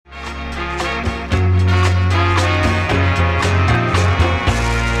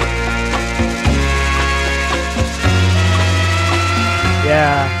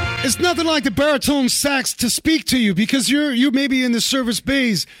It's nothing like the baritone sax to speak to you because you may be in the service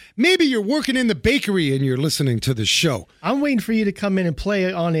bays. Maybe you're working in the bakery and you're listening to the show. I'm waiting for you to come in and play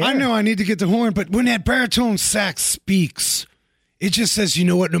it on the air. I know I need to get the horn, but when that baritone sax speaks, it just says, you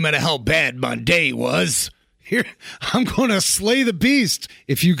know what, no matter how bad my day was, here I'm going to slay the beast.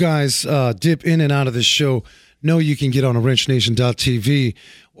 If you guys dip in and out of this show, know you can get on a wrenchnation.tv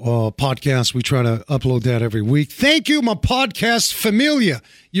podcast. We try to upload that every week. Thank you, my podcast familia.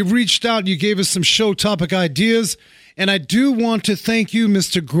 You've reached out. You gave us some show topic ideas. And I do want to thank you,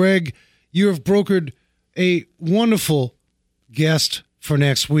 Mr. Greg. You have brokered a wonderful guest for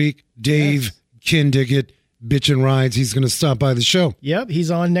next week. Dave Kindiggett, Bitchin' Rides. He's going to stop by the show. Yep, he's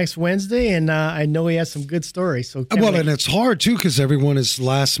on next Wednesday, and I know he has some good stories. So and it's hard, too, because everyone is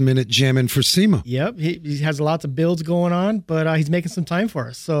last-minute jamming for SEMA. Yep, he has lots of builds going on, but he's making some time for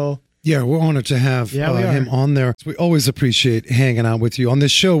us. So yeah, we're honored to have him on there. We always appreciate hanging out with you. On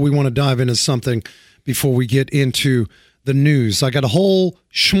this show, we want to dive into something before we get into the news. I got a whole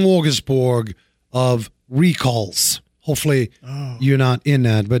smorgasbord of recalls. Hopefully, you're not in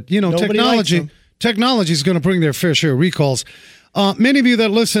that. But, you know, technology is going to bring their fair share of recalls. Many of you that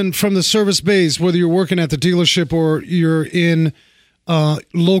listen from the service bays, whether you're working at the dealership or you're in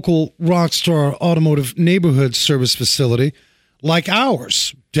local Rockstar Automotive neighborhood service facility like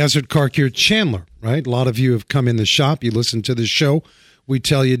ours, Desert Car Care Chandler, right? A lot of you have come in the shop. You listen to the show. We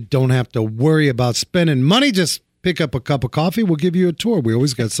tell you don't have to worry about spending money. Just pick up a cup of coffee. We'll give you a tour. We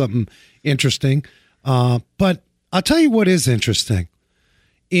always got something interesting. But I'll tell you what is interesting.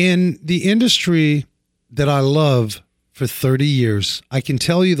 In the industry that I love for 30 years, I can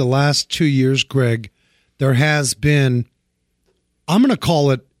tell you the last 2 years, Greg, there has been, I'm going to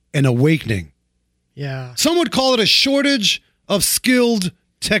call it an awakening. Yeah. Some would call it a shortage of skilled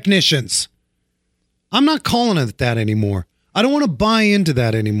technicians. I'm not calling it that anymore. I don't want to buy into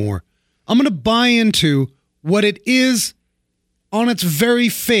that anymore. I'm going to buy into what it is on its very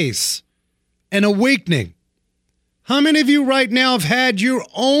face, an awakening. How many of you right now have had your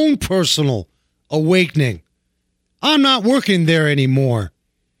own personal awakening? I'm not working there anymore.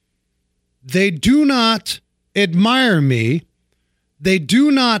 They do not admire me. They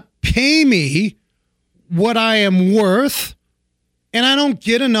do not pay me what I am worth, and I don't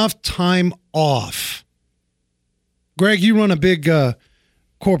get enough time off. Greg, you run a big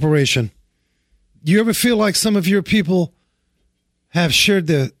corporation. Do you ever feel like some of your people have shared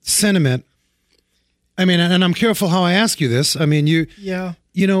the sentiment? I mean, and I'm careful how I ask you this. I mean,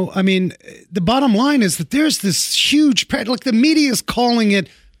 the bottom line is that there's this huge, like the media is calling it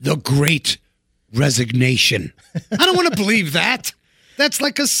the Great Resignation. I don't want to believe that. That's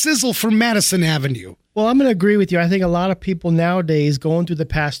like a sizzle from Madison Avenue. Well, I'm going to agree with you. I think a lot of people nowadays going through the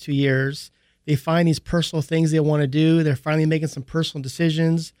past 2 years, they find these personal things they want to do. They're finally making some personal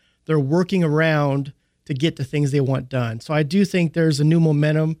decisions. They're working around to get the things they want done. So I do think there's a new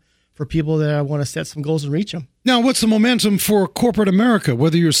momentum for people that want to set some goals and reach them. Now, what's the momentum for corporate America,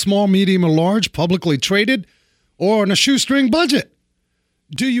 whether you're small, medium, or large, publicly traded, or on a shoestring budget?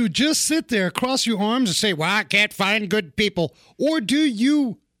 Do you just sit there, cross your arms, and say, well, I can't find good people? Or do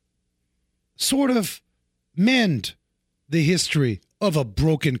you sort of mend the history of a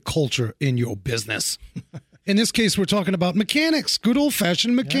broken culture in your business? In this case, we're talking about mechanics, good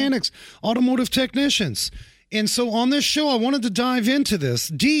old-fashioned mechanics, automotive technicians. And so on this show, I wanted to dive into this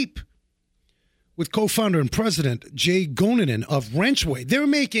deep with co-founder and president Jay Goninen of Wrenchway. They're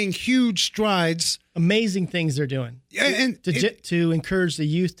making huge strides. Amazing things they're doing to encourage the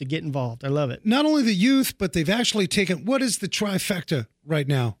youth to get involved. I love it. Not only the youth, but they've actually taken, what is the trifecta right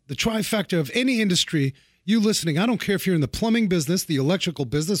now? The trifecta of any industry, you listening, I don't care if you're in the plumbing business, the electrical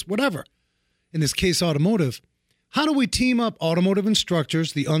business, whatever. In this case, automotive. How do we team up automotive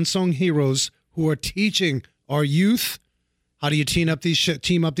instructors, the unsung heroes who are teaching our youth? How do you team up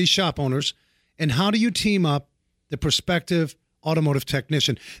these shop owners? And how do you team up the prospective automotive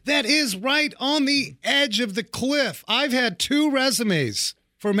technician that is right on the edge of the cliff? I've had 2 resumes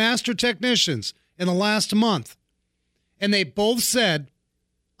for master technicians in the last month, and they both said,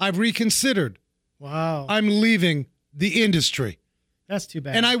 I've reconsidered. Wow. I'm leaving the industry. That's too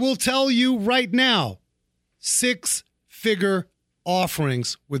bad. And I will tell you right now, 6-figure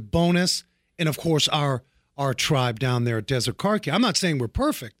offerings with bonus, and of course our tribe down there at Desert Car Care. I'm not saying we're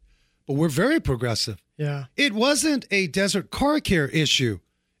perfect, but we're very progressive. Yeah. It wasn't a Desert Car Care issue.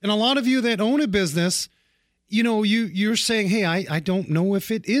 And a lot of you that own a business, you know, you're saying, hey, I don't know if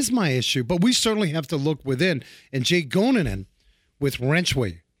it is my issue, but we certainly have to look within. And Jay Goninen with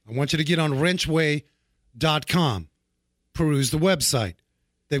Wrenchway. I want you to get on wrenchway.com, peruse the website.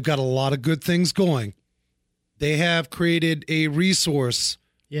 They've got a lot of good things going. They have created a resource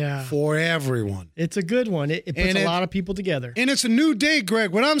Yeah. For everyone. It's a good one. It puts a lot of people together. And it's a new day,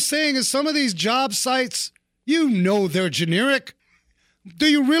 Greg. What I'm saying is some of these job sites, they're generic. Do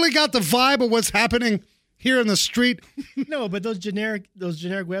you really got the vibe of what's happening here in the street? No, but those generic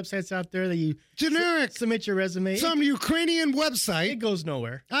websites out there that you submit your resume. Some Ukrainian website. It goes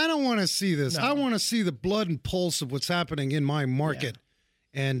nowhere. I don't want to see this. No. I want to see the blood and pulse of what's happening in my market.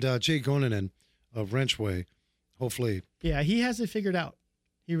 Yeah. And Jay Goninen of Wrenchway, hopefully. Yeah, he has it figured out.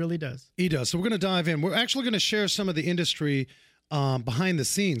 He really does. He does. So we're going to dive in. We're actually going to share some of the industry behind the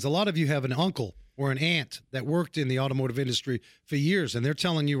scenes. A lot of you have an uncle or an aunt that worked in the automotive industry for years, and they're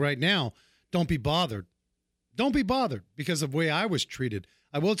telling you right now, don't be bothered. Don't be bothered because of the way I was treated.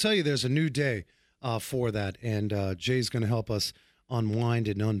 I will tell you there's a new day for that, and Jay's going to help us unwind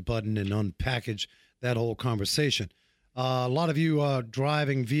and unbutton and unpackage that whole conversation. A lot of you are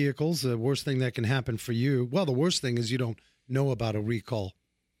driving vehicles. The worst thing that can happen for you, well, the worst thing is you don't know about a recall.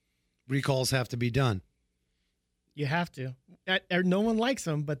 Recalls have to be done. You have to. No one likes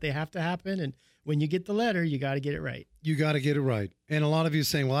them, but they have to happen. And when you get the letter, you got to get it right. You got to get it right. And a lot of you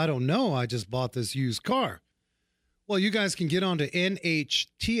saying, well, I don't know. I just bought this used car. Well, you guys can get onto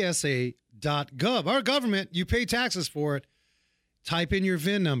NHTSA.gov. Our government, you pay taxes for it. Type in your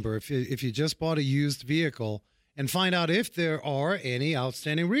VIN number if you just bought a used vehicle and find out if there are any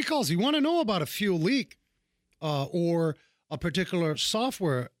outstanding recalls. You want to know about a fuel leak or a particular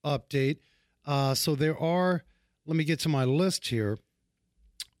software update. So there are, let me get to my list here.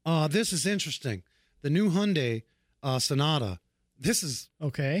 This is interesting. The new Hyundai Sonata. This is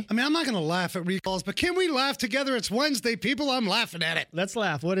okay. I mean, I'm not going to laugh at recalls, but can we laugh together? It's Wednesday, people. I'm laughing at it. Let's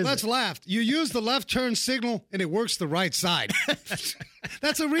laugh. What is Let's laugh. You use the left turn signal and it works the right side.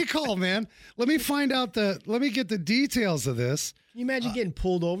 That's a recall, man. Let me get the details of this. Can you imagine getting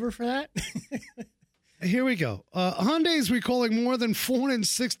pulled over for that? Here we go. Hyundai is recalling more than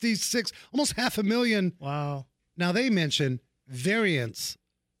 466, almost 500,000. Wow. Now, they mention variants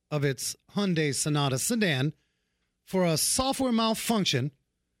of its Hyundai Sonata sedan for a software malfunction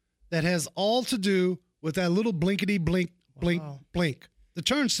that has all to do with that little blinkety blink, blink, blink. The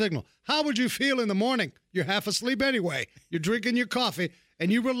turn signal. How would you feel in the morning? You're half asleep anyway. You're drinking your coffee,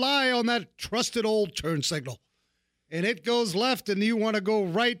 and you rely on that trusted old turn signal. And it goes left, and you want to go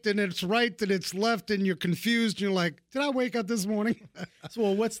right, and it's left, and you're confused. And you're like, did I wake up this morning? So,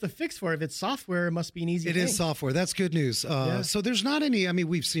 well, what's the fix for it? If it's software, it must be an easy thing. It is software. That's good news. So there's not any, I mean,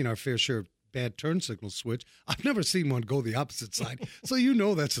 we've seen our fair share of bad turn signal switch. I've never seen one go the opposite side. So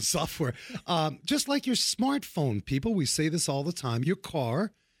that's a software. Just like your smartphone, people, we say this all the time. Your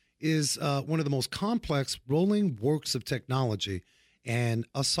car is one of the most complex rolling works of technology. And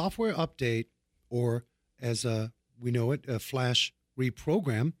a software update, or as we know it, a flash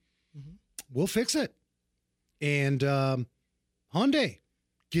reprogram, will fix it. And Hyundai,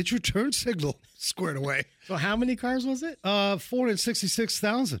 get your turn signal squared away. So how many cars was it?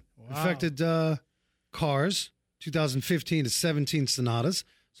 466,000 affected cars, 2015 to 17 Sonatas.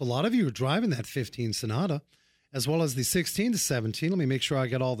 So a lot of you are driving that 15 Sonata, as well as the 16 to 17. Let me make sure I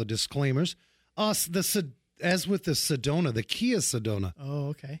get all the disclaimers. As with the Sedona, the Kia Sedona. Oh,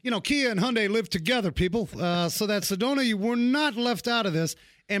 okay. Kia and Hyundai live together, people. So that Sedona, you were not left out of this.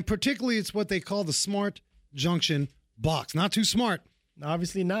 And particularly, it's what they call the Smart Junction Box. Not too smart.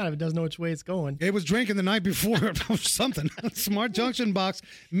 Obviously not, if it doesn't know which way it's going. It was drinking the night before or something. Smart Junction Box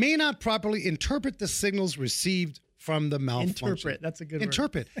may not properly interpret the signals received from the malfunction. Interpret, that's a good word.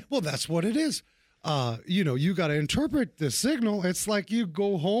 Interpret. Well, that's what it is. You got to interpret the signal. It's like you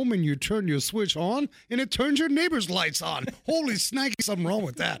go home and you turn your switch on and it turns your neighbor's lights on. Holy snacky, something wrong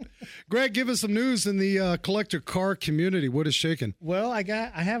with that. Greg, give us some news in the collector car community. What is shaking? Well, I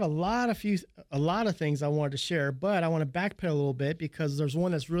have a lot of things I wanted to share, but I want to backpedal a little bit because there's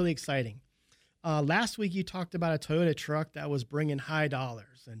one that's really exciting. Last week you talked about a Toyota truck that was bringing high dollars,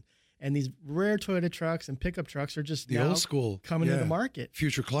 and these rare Toyota trucks and pickup trucks are just the old school coming to the market.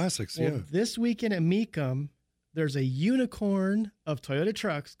 Future classics, This weekend at Mecum, there's a unicorn of Toyota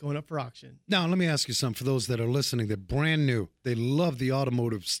trucks going up for auction. Now, let me ask you something. For those that are listening, they're brand new. They love the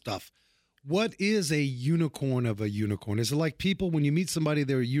automotive stuff. What is a unicorn of a unicorn? Is it like people, when you meet somebody,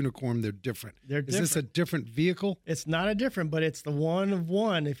 they're a unicorn, they're different? Is this a different vehicle? It's not a different, but it's the one of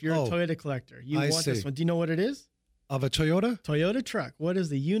one if you're a Toyota collector. You want this one. Do you know what it is? Of a Toyota? Toyota truck. What is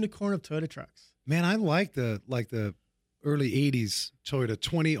the unicorn of Toyota trucks? Man, I like the early 80s Toyota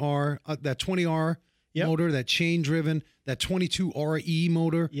 20R, that 20R motor, that chain-driven, that 22RE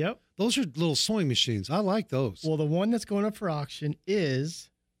motor. Yep. Those are little sewing machines. I like those. Well, the one that's going up for auction is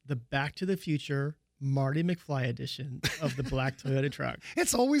the Back to the Future Marty McFly edition of the black Toyota truck.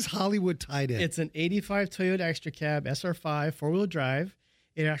 It's always Hollywood tied in. It's an 85 Toyota Extra Cab SR5 four-wheel drive.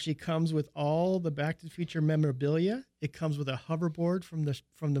 It actually comes with all the Back to the Future memorabilia. It comes with a hoverboard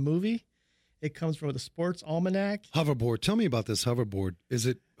from the movie. It comes with a sports almanac. Hoverboard. Tell me about this hoverboard. Is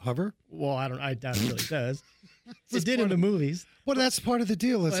it hover? Well, I doubt it really does. It did in the movies. Well, that's part of the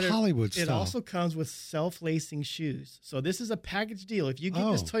deal. It's Hollywood stuff. It also comes with self-lacing shoes. So this is a package deal. If you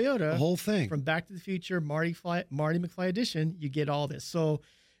get this Toyota, the whole thing from Back to the Future Marty McFly edition, you get all this. So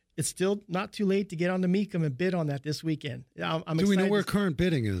it's still not too late to get on the Mecum and bid on that this weekend. Do we know where current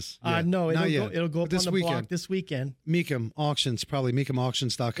bidding is? No, it'll go up this on the weekend. block this weekend. Mecum Auctions, probably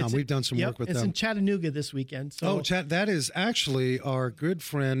MecumAuctions.com. We've done some work with them. It's in Chattanooga this weekend. So that is actually our good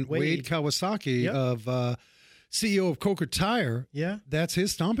friend Wade Kawasaki of CEO of Coker Tire. Yeah. That's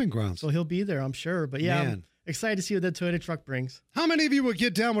his stomping grounds. So he'll be there, I'm sure. But yeah, I'm excited to see what that Toyota truck brings. How many of you would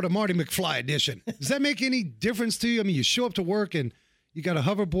get down with a Marty McFly edition? Does that make any difference to you? I mean, you show up to work and you got a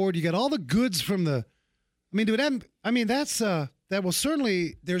hoverboard. You got all the goods from the. I mean, that will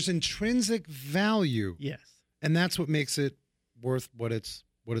certainly. There's intrinsic value. Yes, and that's what makes it worth what it's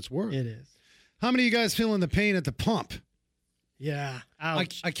worth. It is. How many of you guys feeling the pain at the pump? Yeah,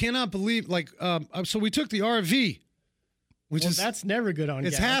 ouch. I cannot believe. So we took the RV, which is that's never good on.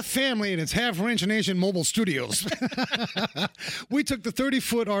 It's gas. half family and it's half Ranch Nation Mobile Studios. We took the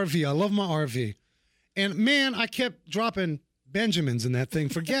 30-foot RV. I love my RV, and man, I kept dropping Benjamins in that thing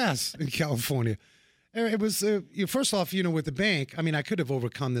for gas in California. It was first off, with the bank. I mean, I could have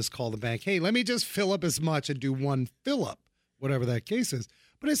overcome this. Call the bank. Hey, let me just fill up as much and do one fill up, whatever that case is.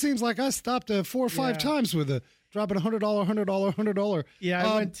 But it seems like I stopped 4 or 5 times with dropping $100. Yeah,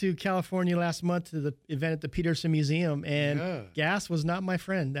 I went to California last month to the event at the Peterson Museum, and gas was not my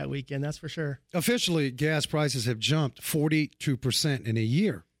friend that weekend. That's for sure. Officially, gas prices have jumped 42% in a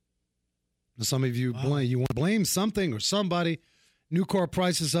year. Some of you want to blame something or somebody. New car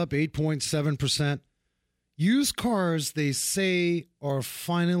prices up 8.7%. Used cars, they say, are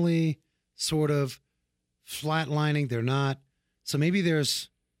finally sort of flatlining. They're not. So maybe there's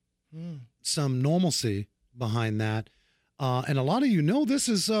some normalcy behind that. And a lot of this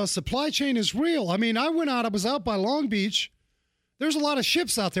is supply chain is real. I mean, I was out by Long Beach. There's a lot of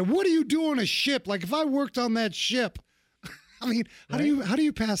ships out there. What do you do on a ship? Like if I worked on that ship, I mean, how do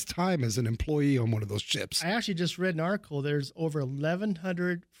you pass time as an employee on one of those ships? I actually just read an article. There's over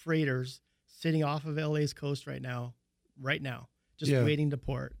 1,100 freighters sitting off of LA's coast right now, just waiting to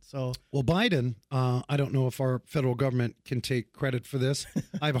port. So, well, Biden, I don't know if our federal government can take credit for this.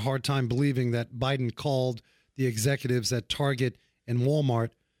 I have a hard time believing that Biden called the executives at Target and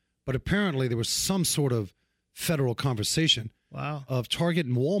Walmart, but apparently there was some sort of federal conversation of Target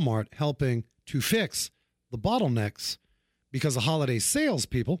and Walmart helping to fix the bottlenecks. Because of holiday sales,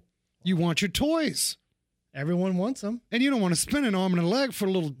 people, you want your toys. Everyone wants them. And you don't want to spend an arm and a leg for a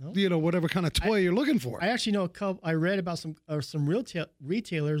little, whatever kind of toy you're looking for. I actually know I read about some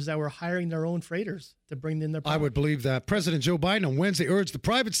retailers that were hiring their own freighters to bring in their product. I would believe that. President Joe Biden on Wednesday urged the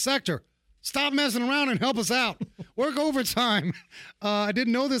private sector, stop messing around and help us out. Work overtime. I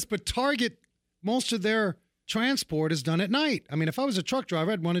didn't know this, but Target, most of their transport is done at night. I mean, if I was a truck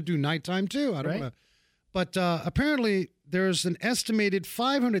driver, I'd want to do nighttime too. I don't want to. But apparently there's an estimated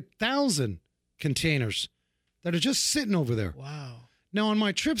 500,000 containers that are just sitting over there. Wow. Now, on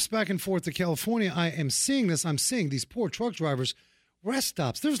my trips back and forth to California, I am seeing this. I'm seeing these poor truck drivers, rest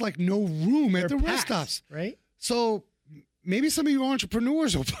stops. There's like no room at the rest stops. Right? So maybe some of you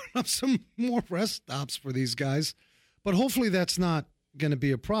entrepreneurs will put up some more rest stops for these guys. But hopefully that's not going to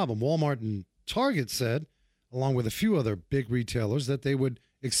be a problem. Walmart and Target said, along with a few other big retailers, that they would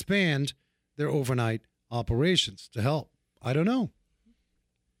expand their overnight operations to help. I don't know.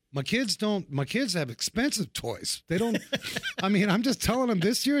 My kids have expensive toys. They don't. I mean, I'm just telling them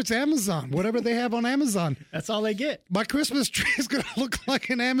this year it's Amazon. Whatever they have on Amazon. That's all they get. My Christmas tree is going to look like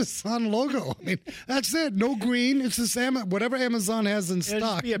an Amazon logo. I mean, that's it. No green. It's just whatever Amazon has in stock. It'll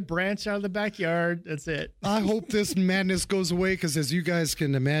just be a branch out of the backyard. That's it. I hope this madness goes away because, as you guys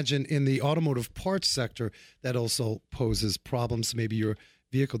can imagine, in the automotive parts sector, that also poses problems. Maybe your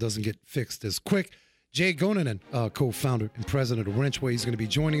vehicle doesn't get fixed as quick. Jay Gonanen, co-founder and president of Wrenchway, is going to be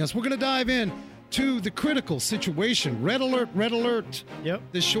joining us. We're going to dive in to the critical situation. Red alert. Yep.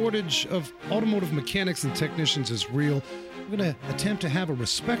 The shortage of automotive mechanics and technicians is real. We're going to attempt to have a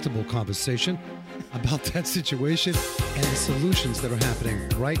respectable conversation about that situation and the solutions that are happening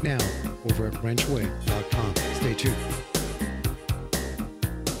right now over at wrenchway.com. Stay tuned.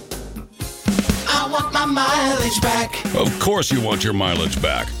 I want my mileage back. Of course you want your mileage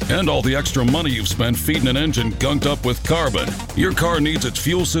back. and all the extra money you've spent feeding an engine gunked up with carbon. Your car needs its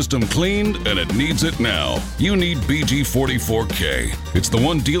fuel system cleaned, and it needs it now. You need BG44K. It's the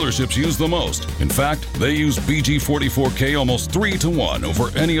one dealerships use the most. In fact, they use BG44K almost 3-to-1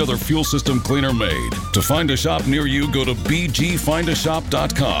 over any other fuel system cleaner made. To find a shop near you, go to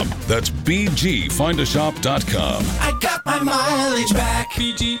bgfindashop.com. That's bgfindashop.com. I got my mileage back.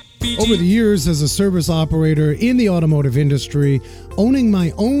 BG. Over the years as a service operator in the automotive industry, owning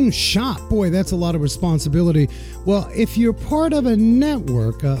my own shop, boy, that's a lot of responsibility. Well, if you're part of a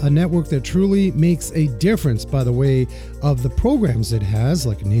network that truly makes a difference by the way of the programs it has,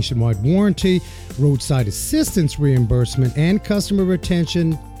 like a nationwide warranty, roadside assistance reimbursement, and customer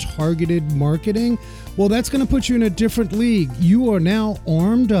retention, targeted marketing, well, that's going to put you in a different league. You are now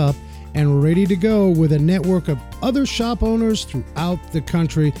armed up and ready to go with a network of other shop owners throughout the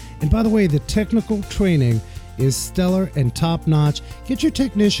country. And by the way, the technical training is stellar and top-notch. Get your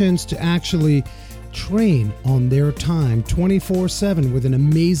technicians to actually train on their time 24/7 with an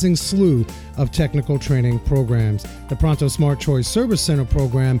amazing slew of technical training programs. The Pronto Smart Choice Service Center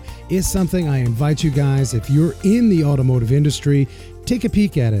program is something I invite you guys, if you're in the automotive industry, take a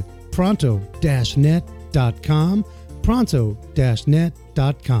peek at it. Pronto-net.com,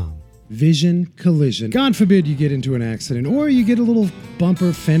 pronto-net.com. Vision Collision. God forbid you get into an accident, or you get a little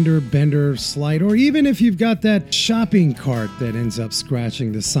bumper, fender, bender, slide, or even if you've got that shopping cart that ends up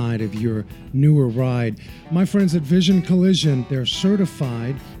scratching the side of your newer ride. My friends at Vision Collision, they're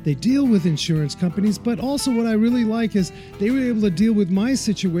certified. They deal with insurance companies, but also what I really like is they were able to deal with my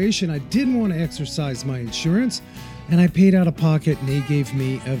situation. I didn't want to exercise my insurance, and I paid out of pocket, and they gave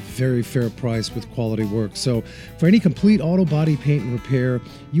me a very fair price with quality work. So for any complete auto body paint and repair,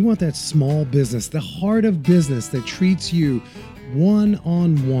 you want that small business, the heart of business that treats you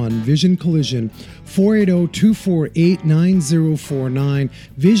one-on-one. Vision Collision, 480-248-9049,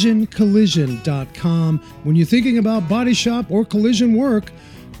 visioncollision.com. When you're thinking about body shop or collision work,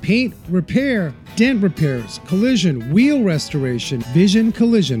 paint repair, dent repairs, collision, wheel restoration, Vision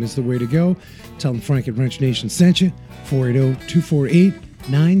Collision is the way to go. Tell them Frank at Wrench Nation sent you.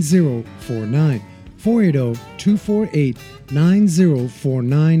 480-248-9049.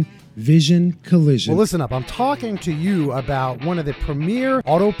 480-248-9049. Vision Collision. Well, listen up. I'm talking to you about one of the premier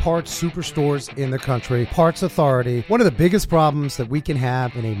auto parts superstores in the country, Parts Authority. One of the biggest problems that we can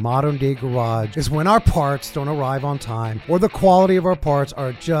have in a modern day garage is when our parts don't arrive on time or the quality of our parts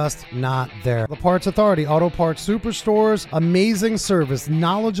are just not there. The Parts Authority Auto Parts Superstores, amazing service,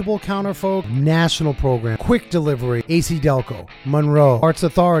 knowledgeable counterfolk, national program, quick delivery, AC Delco, Monroe. Parts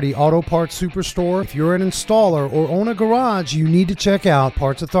Authority Auto Parts Superstore. If you're an installer or own a garage, you need to check out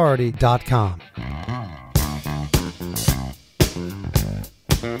Parts Authority.com. Right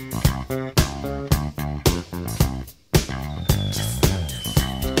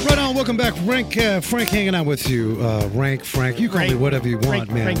on, welcome back. Frank hanging out with you. Frank. You call me whatever you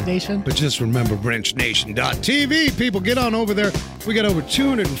want, man. Frank Nation. But just remember, WrenchNation.tv. People, get on over there. We got over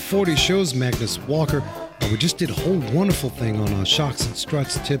 240 shows, Magnus Walker. We just did a whole wonderful thing on Shocks and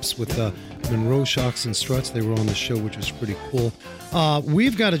Struts tips with Monroe Shocks and Struts. They were on the show, which was pretty cool.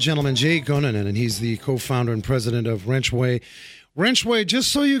 We've got a gentleman, Jay Gunnanen, and he's the co-founder and president of Wrenchway. Wrenchway,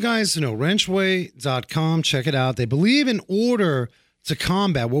 just so you guys know, wrenchway.com, check it out. They believe in order to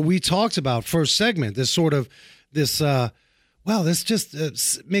combat what we talked about first segment, this just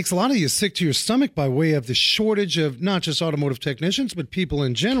makes a lot of you sick to your stomach by way of the shortage of not just automotive technicians, but people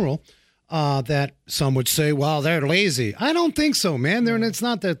in general. That some would say, well, they're lazy. I don't think so, man. It's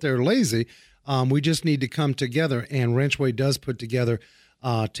not that they're lazy. We just need to come together, and Wrenchway does put together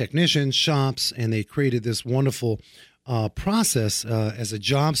technicians, shops, and they created this wonderful process as a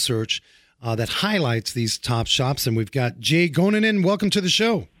job search that highlights these top shops. And we've got Jay Gunnanen. Welcome to the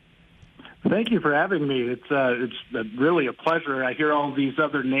show. Thank you for having me. It's really a pleasure. I hear all these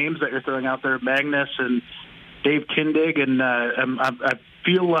other names that you're throwing out there, Magnus and Dave Kindig, and I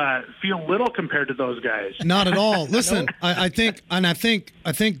feel little compared to those guys. Not at all. Listen, I think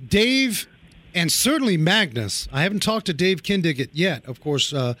Dave and certainly Magnus. I haven't talked to Dave Kindig yet. Of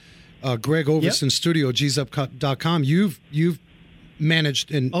course, Greg Overson Studio, gsup.com. You've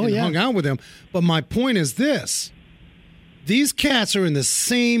managed and hung out with him. But my point is this. These cats are in the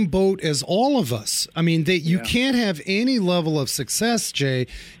same boat as all of us. I mean, you can't have any level of success, Jay.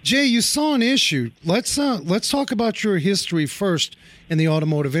 Jay, you saw an issue. Let's talk about your history first in the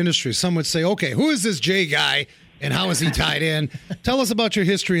automotive industry. Some would say, okay, who is this Jay guy and how is he tied in? Tell us about your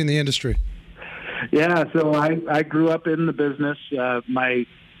history in the industry. Yeah, so I grew up in the business. My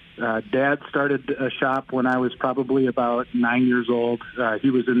dad started a shop when I was probably about 9 years old.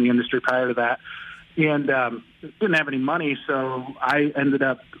 He was in the industry prior to that. and didn't have any money, so I ended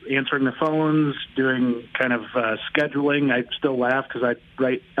up answering the phones, doing kind of scheduling. I still laugh because I'd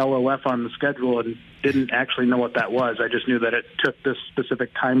write LOF on the schedule and didn't actually know what that was. I just knew that it took this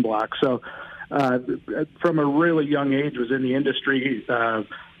specific time block. So from a really young age, was in the industry.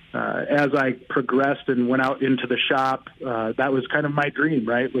 As I progressed and went out into the shop, that was kind of my dream,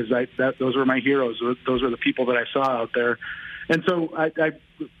 right? Those were my heroes. Those were the people that I saw out there. And so I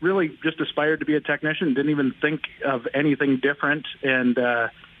really just aspired to be a technician, didn't even think of anything different, and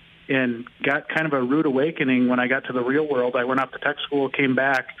got kind of a rude awakening when I got to the real world. I went off to tech school, came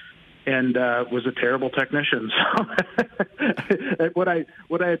back, and was a terrible technician. So what I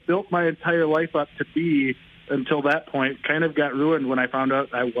had built my entire life up to be until that point kind of got ruined when I found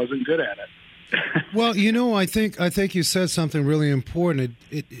out I wasn't good at it. Well, I think you said something really important.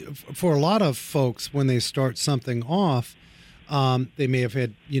 It for a lot of folks, when they start something off, they may have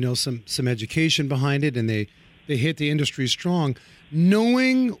had some education behind it, and they hit the industry strong.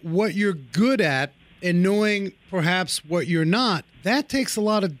 Knowing what you're good at and knowing perhaps what you're not, that takes a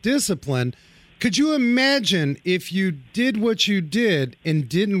lot of discipline. Could you imagine if you did what you did and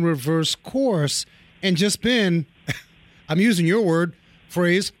didn't reverse course and just been, I'm using your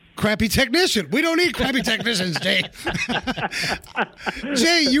phrase, crappy technician? We don't need crappy technicians, Jay.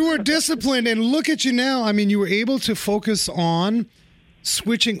 Jay, you were disciplined, and look at you now. I mean, you were able to focus on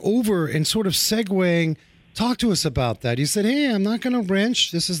switching over and sort of segueing. Talk to us about that. You said, hey, I'm not going to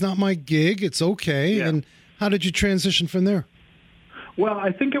wrench. This is not my gig. It's okay. Yeah. And how did you transition from there? Well,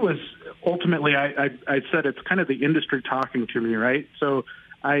 I think it was ultimately, I said it's kind of the industry talking to me, right? So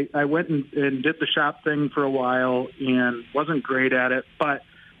I went and did the shop thing for a while and wasn't great at it, but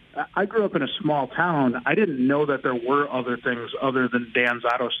I grew up in a small town. I didn't know that there were other things other than Dan's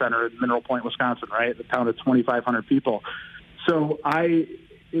Auto Center in Mineral Point, Wisconsin, right? The town of 2,500 people. So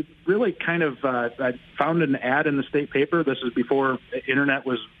it really kind of, I found an ad in the state paper. This is before the internet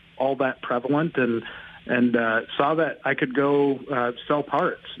was all that prevalent, and saw that I could go sell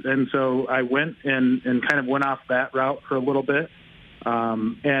parts. And so I went and kind of went off that route for a little bit.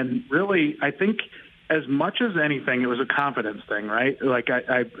 And really, I think as much as anything, it was a confidence thing, right? Like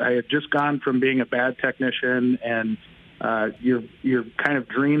I had just gone from being a bad technician, and your kind of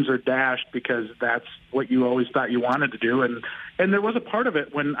dreams are dashed because that's what you always thought you wanted to do. And there was a part of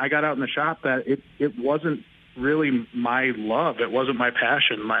it when I got out in the shop that it wasn't really my love. It wasn't my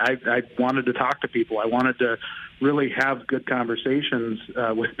passion. I wanted to talk to people. I wanted to really have good conversations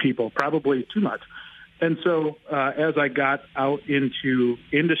with people, probably too much. And so as I got out into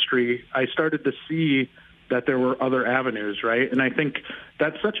industry, I started to see that there were other avenues, right? And I think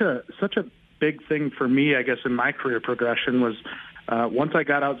that's such a big thing for me, I guess, in my career progression was once I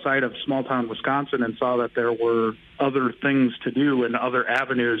got outside of small town Wisconsin and saw that there were other things to do and other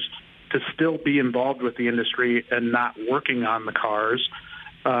avenues to still be involved with the industry and not working on the cars.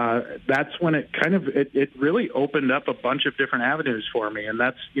 That's when it kind of, it really opened up a bunch of different avenues for me. And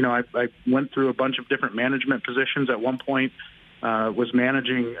that's, I went through a bunch of different management positions. At one point, was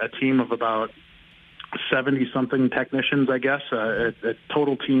managing a team of about 70-something technicians, I guess, a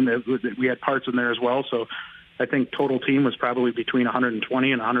total team. We had parts in there as well. So I think total team was probably between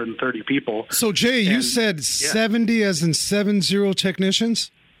 120 and 130 people. So, Jay, you said 70 as in 70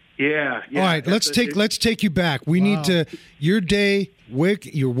 technicians? Yeah. All right, let's take you back. We need to, your day,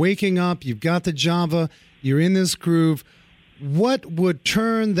 you're waking up, you've got the Java, you're in this groove. What would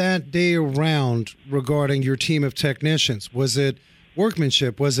turn that day around regarding your team of technicians? Was it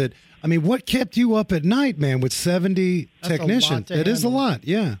workmanship? What kept you up at night, man, with 70 technicians? It is a lot,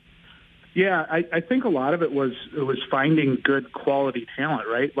 yeah. Yeah, I think a lot of it was finding good quality talent,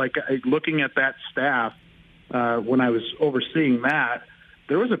 right? Like looking at that staff when I was overseeing that,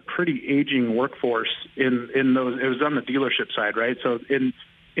 there was a pretty aging workforce in those. It was on the dealership side, right? So in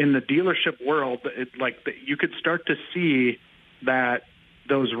the dealership world, you could start to see that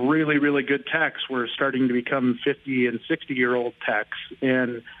those really, really good techs were starting to become 50 and 60-year-old techs,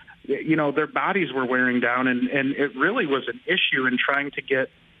 and their bodies were wearing down, and it really was an issue in trying to get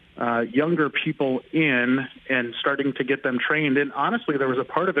younger people in and starting to get them trained. And honestly, there was a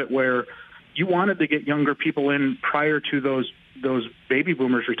part of it where you wanted to get younger people in prior to those baby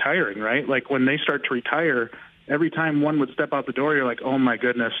boomers retiring, right? Like when they start to retire, every time one would step out the door, you're like, oh my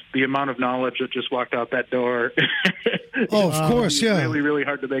goodness, the amount of knowledge that just walked out that door. Oh, of course, yeah. Really, really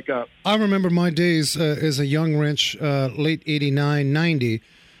hard to make up. I remember my days as a young wrench, late 89, 90,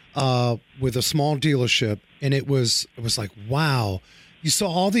 with a small dealership, and it was like, wow. You saw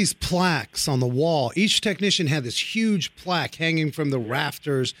all these plaques on the wall. Each technician had this huge plaque hanging from the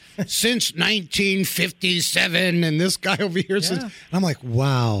rafters since 1957, and this guy over here says, and I'm like,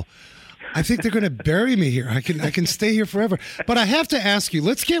 wow. I think they're going to bury me here. I can stay here forever. But I have to ask you,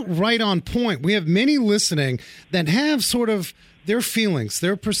 let's get right on point. We have many listening that have sort of their feelings,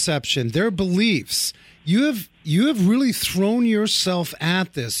 their perception, their beliefs. You have really thrown yourself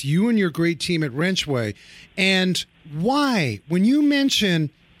at this, you and your great team at Wrenchway. And why? When you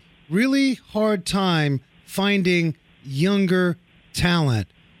mention really hard time finding younger talent,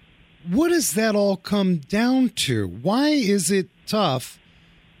 what does that all come down to? Why is it tough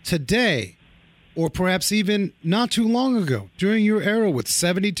today, or perhaps even not too long ago, during your era with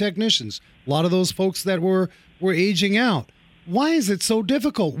 70 technicians, a lot of those folks that were aging out? Why is it so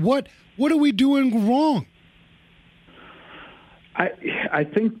difficult? What are we doing wrong? I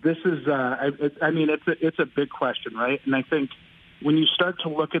think this is, it's a big question, right? And I think when you start to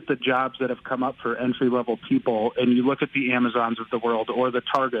look at the jobs that have come up for entry-level people, and you look at the Amazons of the world or the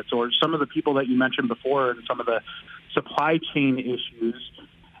Targets or some of the people that you mentioned before and some of the supply chain issues,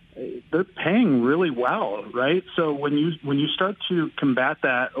 they're paying really well, right? So when you start to combat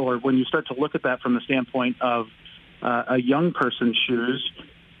that, or when you start to look at that from the standpoint of a young person's shoes,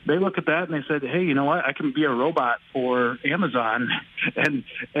 they look at that and they said, hey, you know what? I can be a robot for Amazon and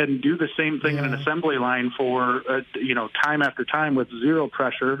do the same thing in an assembly line for, time after time with zero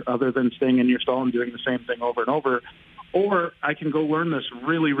pressure other than staying in your stall and doing the same thing over and over. Or I can go learn this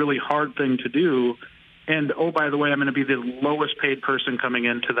really, really hard thing to do. And, oh, by the way, I'm going to be the lowest paid person coming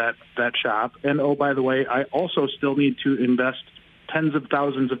into that shop. And, oh, by the way, I also still need to invest tens of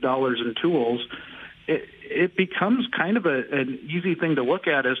thousands of dollars in tools. It becomes kind of an easy thing to look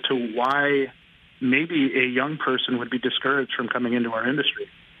at as to why maybe a young person would be discouraged from coming into our industry.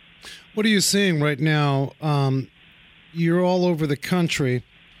 What are you seeing right now? You're all over the country,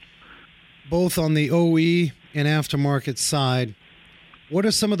 both on the OE and aftermarket side. What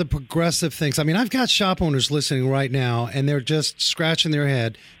are some of the progressive things? I mean, I've got shop owners listening right now, and they're just scratching their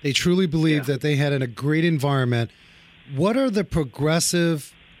head. They truly believe that they had a great environment. What are the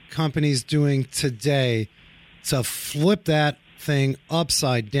progressive companies doing today to flip that thing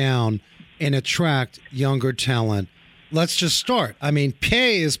upside down and attract younger talent? Let's just start. I mean,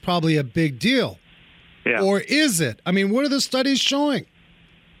 pay is probably a big deal. Yeah. Or is it? I mean, what are the studies showing?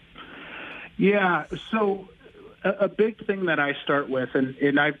 Yeah, so a big thing that I start with,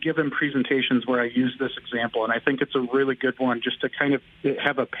 and I've given presentations where I use this example, and I think it's a really good one just to kind of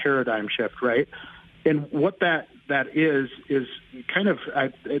have a paradigm shift, right? And what that is kind of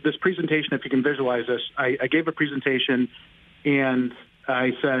this presentation, if you can visualize this, I gave a presentation and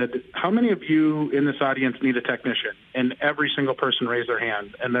I said, how many of you in this audience need a technician? And every single person raised their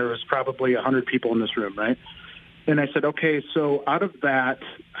hand. And there was probably 100 people in this room, right? And I said, okay, so out of that,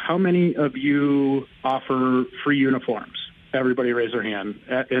 how many of you offer free uniforms? Everybody raised their hand.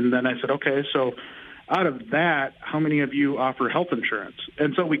 And then I said, okay, so out of that, how many of you offer health insurance?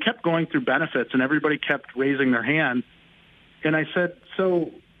 And so we kept going through benefits, and everybody kept raising their hand. And I said,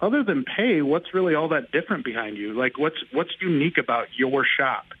 so other than pay, what's really all that different behind you? Like, what's unique about your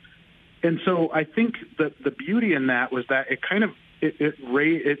shop? And so I think that the beauty in that was that it kind of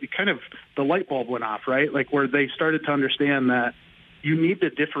the light bulb went off, right? Like where they started to understand that you need to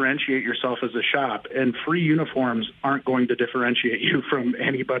differentiate yourself as a shop, and free uniforms aren't going to differentiate you from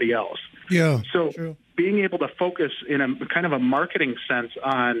anybody else. Yeah. So being able to focus in a kind of a marketing sense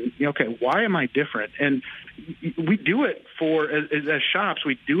on, okay, why am I different? And we do it as shops,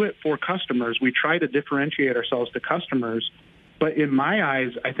 we do it for customers. We try to differentiate ourselves to customers. But in my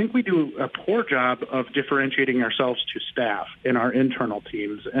eyes, I think we do a poor job of differentiating ourselves to staff in our internal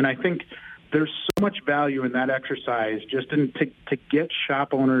teams. And I think there's so much value in that exercise just to get shop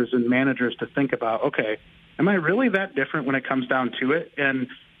owners and managers to think about, okay, am I really that different when it comes down to it? And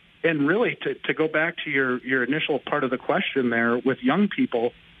really to go back to your initial part of the question there with young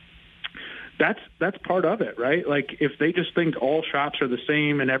people, that's part of it, right? Like if they just think all shops are the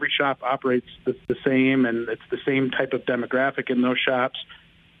same and every shop operates the same and it's the same type of demographic in those shops,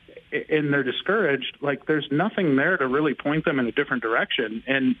 and they're discouraged, like there's nothing there to really point them in a different direction.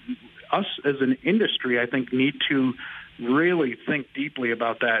 And us as an industry, I think, need to really think deeply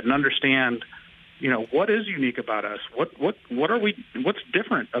about that and understand, what is unique about us? What's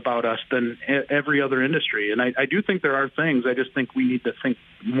different about us than every other industry? And I do think there are things. I just think we need to think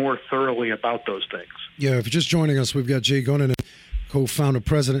more thoroughly about those things. Yeah, if you're just joining us, we've got Jay Gunnan, co-founder,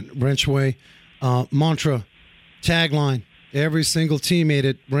 president, Wrenchway. Mantra, tagline, every single teammate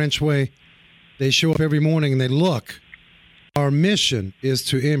at Wrenchway, they show up every morning and they look. Our mission is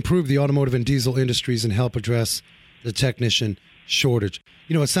to improve the automotive and diesel industries and help address the technician shortage.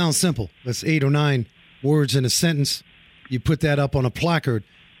 It sounds simple. That's 8 or 9 words in a sentence. You put that up on a placard.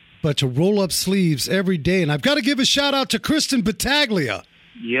 But to roll up sleeves every day, and I've got to give a shout out to Kristen Battaglia,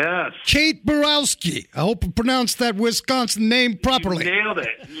 Yes. Kate Borowski. I hope I pronounced that Wisconsin name properly.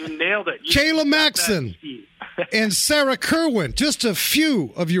 You nailed it. Kayla Maxson and Sarah Kerwin. Just a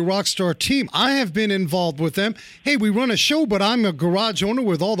few of your Rockstar team. I have been involved with them. Hey, we run a show, but I'm a garage owner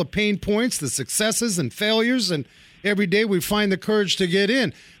with all the pain points, the successes and failures, and every day we find the courage to get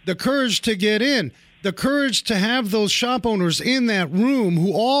in. The courage to get in. The courage to have those shop owners in that room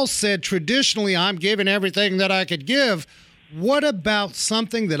who all said, traditionally, I'm giving everything that I could give. What about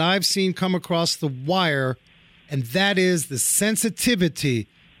something that I've seen come across the wire, and that is the sensitivity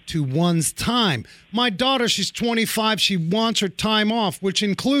to one's time? My daughter, she's 25. She wants her time off, which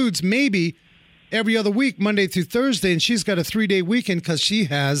includes maybe every other week, Monday through Thursday, and she's got a 3-day weekend because she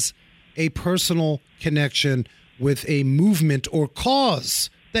has a personal connection with a movement or cause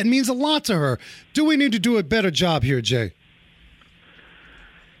that means a lot to her. Do we need to do a better job here, Jay?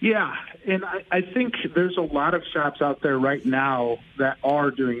 Yeah, and I think there's a lot of shops out there right now that are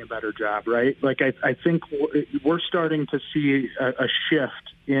doing a better job, right? Like I think we're starting to see a shift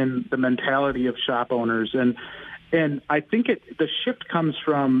in the mentality of shop owners, and I think the shift comes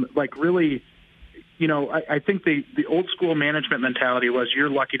from like really, I think the old school management mentality was you're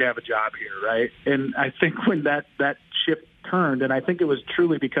lucky to have a job here, right? And I think when that shift turned, and I think it was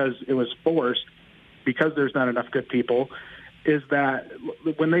truly because it was forced, because there's not enough good people, is that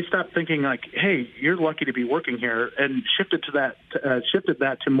when they stopped thinking like, hey, you're lucky to be working here, and shifted that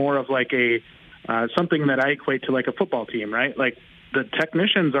to more of like a something that I equate to like a football team, right? Like the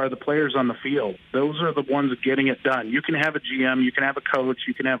technicians are the players on the field. Those are the ones getting it done. You can have a GM, you can have a coach,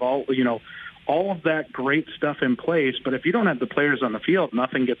 you can have all of that great stuff in place, but if you don't have the players on the field,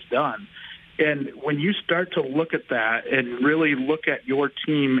 nothing gets done. And when you start to look at that and really look at your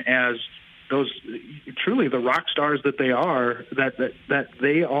team as those truly the rock stars that they are, that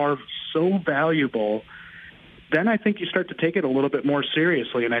they are so valuable, then I think you start to take it a little bit more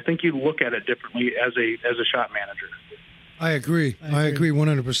seriously, and I think you look at it differently as a shop manager. I agree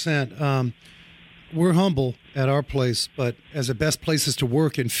 100%. We're humble at our place, but as the best places to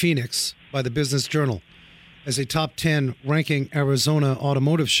work in Phoenix by the Business Journal, as a top 10 ranking Arizona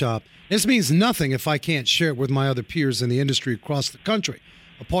automotive shop, this means nothing if I can't share it with my other peers in the industry across the country.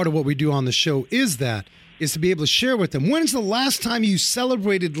 A part of what we do on the show is to be able to share with them. When's the last time you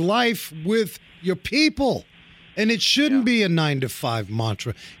celebrated life with your people? And it shouldn't be a 9-to-5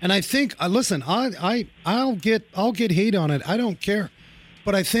 mantra. And I think, listen, I'll get hate on it. I don't care.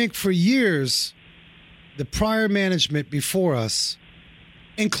 But I think for years, the prior management before us,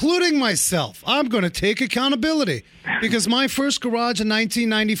 including myself, I'm going to take accountability. Because my first garage in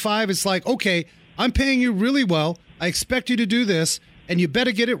 1995, it's like, okay, I'm paying you really well. I expect you to do this, and you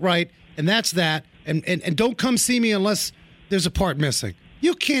better get it right, and that's that. And don't come see me unless there's a part missing.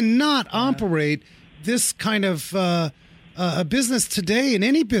 You cannot operate this kind of a business today in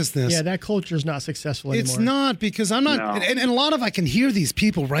any business. Yeah, that culture is not successful anymore. It's not, because I'm not, and a lot of, I can hear these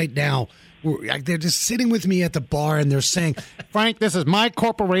people right now. They're just sitting with me at the bar and they're saying, Frank, this is my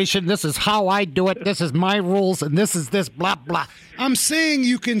corporation. This is how I do it. This is my rules. And this is this, blah, blah. I'm saying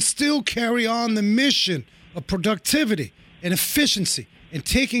you can still carry on the mission of productivity and efficiency and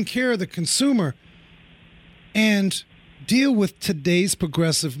taking care of the consumer and deal with today's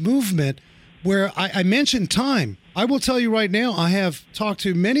progressive movement where I mentioned time. I will tell you right now, I have talked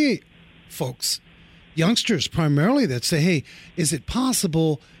to many folks, youngsters primarily, that say, hey, is it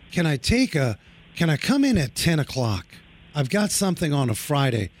possible, can I come in at 10 o'clock? I've got something on a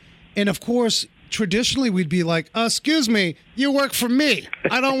Friday. And of course, traditionally we'd be like, excuse me, you work for me.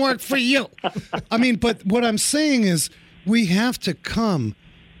 I don't work for you. I mean, but what I'm saying is we have to come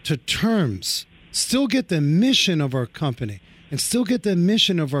to terms, still get the mission of our company and still get the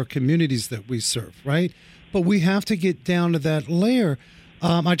mission of our communities that we serve, right? But we have to get down to that layer.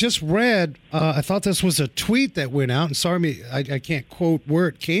 I just read, I thought this was a tweet that went out, and sorry, I can't quote where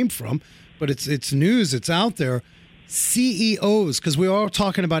it came from, but it's news, it's out there. CEOs, because we are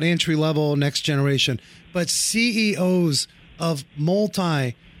talking about entry-level, next generation, but CEOs of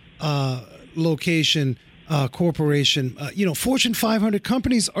multi-location corporation, Fortune 500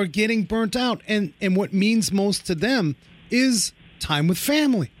 companies are getting burnt out, and what means most to them is time with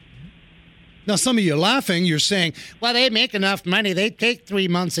family. Now, some of you are laughing. You're saying, well, they make enough money. They take 3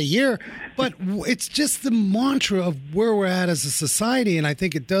 months a year. But it's just the mantra of where we're at as a society, and I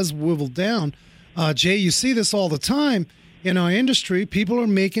think it does whittle down. Jay, you see this all the time in our industry. People are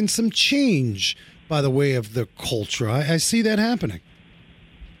making some change by the way of the culture. I see that happening.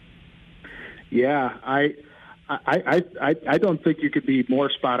 Yeah, I don't think you could be more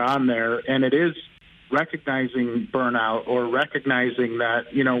spot on there. And it is recognizing burnout or recognizing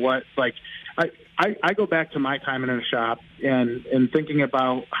that, you know what, like I go back to my time in a shop and thinking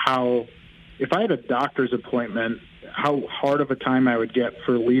about how if I had a doctor's appointment, how hard of a time I would get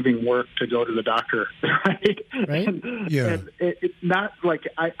for leaving work to go to the doctor, right? And it's not like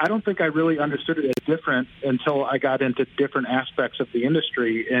I don't think I really understood it as different until I got into different aspects of the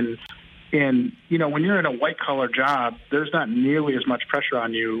industry. And you know, when you're in a white-collar job, there's not nearly as much pressure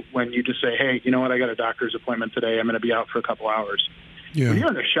on you when you just say, hey, you know what, I got a doctor's appointment today. I'm going to be out for a couple hours. Yeah. When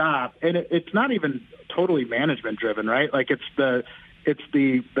you're in a shop, and it's not even totally management-driven, right? Like it's the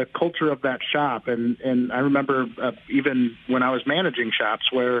culture of that shop. And I remember even when I was managing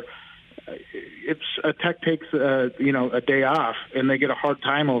shops where it's a tech takes, you know, a day off, and they get a hard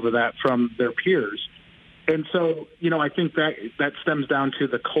time over that from their peers. And so, you know, I think that stems down to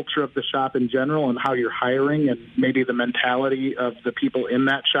the culture of the shop in general and how you're hiring and maybe the mentality of the people in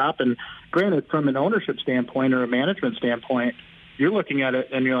that shop. And granted, from an ownership standpoint or a management standpoint, you're looking at it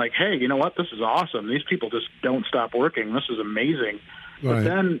and you're like, hey, you know what? This is awesome. These people just don't stop working. This is amazing. Right. But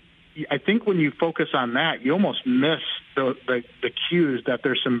then I think when you focus on that, you almost miss the cues that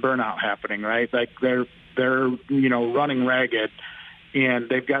there's some burnout happening, right? Like they're you know, running ragged. And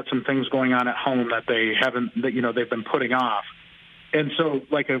they've got some things going on at home that they haven't, that, you know, they've been putting off. And so,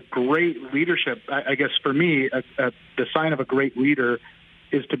 like a great leadership, I guess for me, the sign of a great leader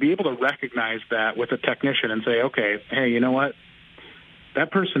is to be able to recognize that with a technician and say, okay, hey, you know what? That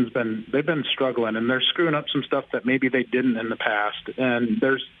person's they've been struggling and they're screwing up some stuff that maybe they didn't in the past. And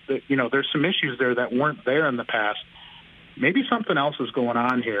there's some issues there that weren't there in the past. Maybe something else is going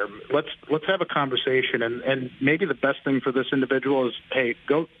on here. Let's have a conversation, and maybe the best thing for this individual is, hey,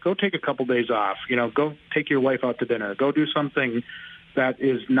 go take a couple days off. You know, go take your wife out to dinner. Go do something that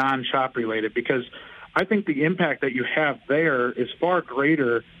is non-shop related, because I think the impact that you have there is far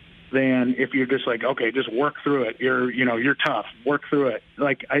greater than if you're just like, okay, just work through it. You're tough. Work through it.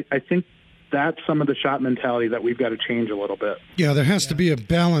 Like I think that's some of the shop mentality that we've got to change a little bit. Yeah, there has to be a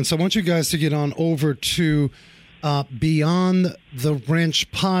balance. I want you guys to get on over to Beyond the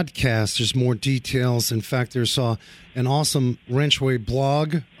Wrench podcast. There's more details. In fact, there's an awesome Wrenchway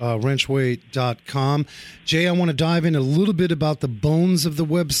blog, wrenchway.com. Jay, I want to dive in a little bit about the bones of the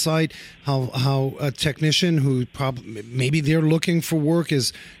website, how a technician who maybe they're looking for work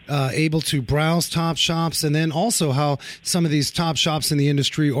is able to browse top shops, and then also how some of these top shops in the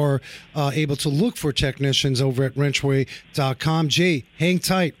industry are able to look for technicians over at wrenchway.com. Jay, hang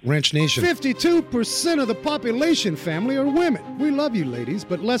tight, Wrench Nation. 52% of the population, family, are women. We love you, ladies,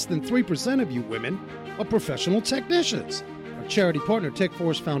 but less than 3% of you women are professional technicians. Our charity partner, Tech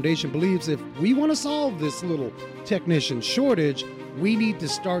Force Foundation, believes if we want to solve this little technician shortage, we need to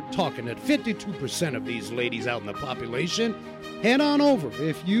start talking to 52% of these ladies out in the population. Head on over.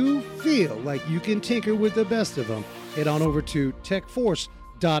 If you feel like you can tinker with the best of them, head on over to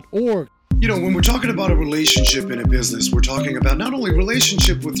techforce.org. You know, when we're talking about a relationship in a business, we're talking about not only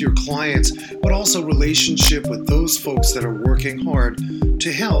relationship with your clients, but also relationship with those folks that are working hard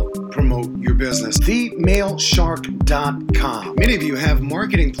to help promote your business. TheMailShark.com. Many of you have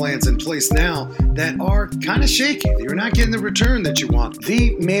marketing plans in place now that are kind of shaky. You're not getting the return that you want.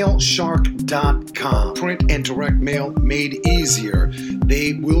 TheMailShark.com. Print and direct mail made easier.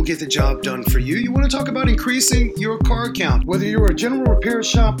 They will get the job done for you. You want to talk about increasing your car count. Whether you're a general repair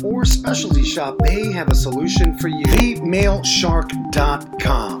shop or specialty shop, they have a solution for you.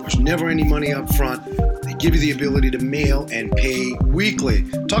 TheMailShark.com. There's never any money up front. They give you the ability to mail and pay weekly.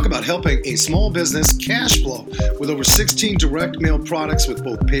 Talk about helping a small business cash flow. With over 16 direct mail products with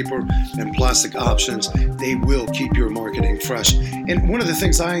both paper and plastic options, they will keep your marketing fresh. And one of the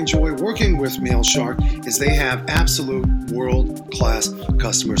things I enjoy working with MailShark is they have absolute world-class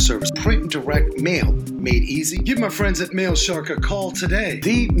customer service. Print and direct mail made easy. Give my friends at MailShark a call today.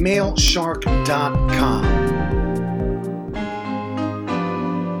 TheMailShark.com.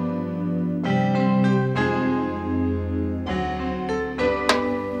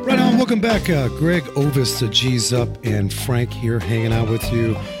 Welcome back. Greg Ovis to G's Up and Frank here hanging out with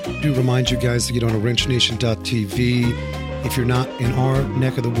you. Do remind you guys to get on to wrenchnation.tv. If you're not in our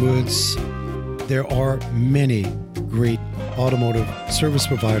neck of the woods, there are many great automotive service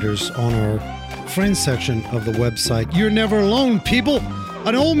providers on our friends section of the website. You're never alone, people.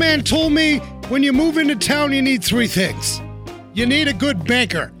 An old man told me when you move into town, you need 3 things. You need a good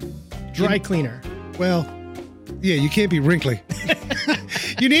banker. Dry cleaner. Well, yeah, you can't be wrinkly.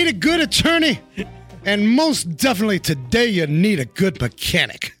 You need a good attorney, and most definitely today you need a good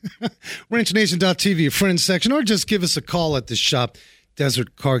mechanic. WrenchNation.tv, friends section, or just give us a call at the shop,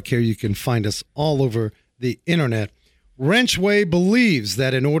 Desert Car Care. You can find us all over the internet. Wrenchway believes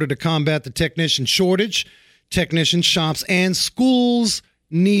that in order to combat the technician shortage, technician shops and schools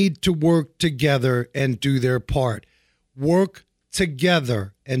need to work together and do their part. Work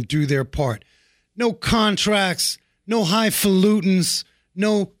together and do their part. No contracts, no highfalutins,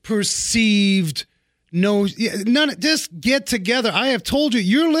 no perceived, none. Just get together. I have told you,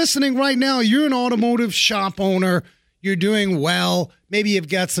 you're listening right now. You're an automotive shop owner. You're doing well. Maybe you've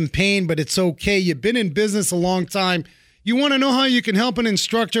got some pain, but it's okay. You've been in business a long time. You want to know how you can help an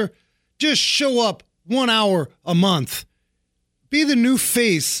instructor? Just show up 1 hour a month. Be the new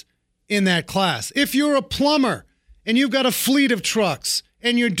face in that class. If you're a plumber and you've got a fleet of trucks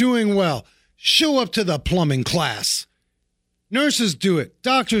and you're doing well, show up to the plumbing class. Nurses do it.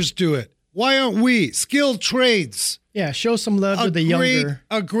 Doctors do it. Why aren't we? Skilled trades. Yeah, show some love to the younger.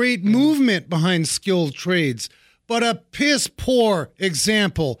 A great movement behind skilled trades, but a piss poor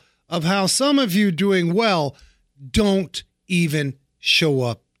example of how some of you doing well don't even show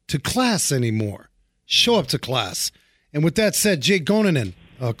up to class anymore. Show up to class. And with that said, Jay Goninen,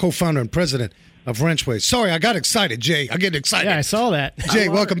 co-founder and president of Wrenchway. Sorry, I got excited, Jay. I get excited. Yeah, I saw that. Jay,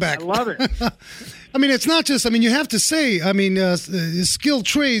 welcome back. I love it. I mean, it's not just, you have to say, skilled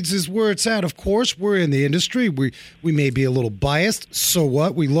trades is where it's at, of course. We're in the industry. We may be a little biased. So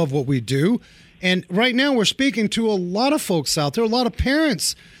what? We love what we do. And right now we're speaking to a lot of folks out there, a lot of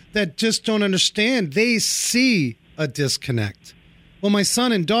parents that just don't understand. They see a disconnect. Well, my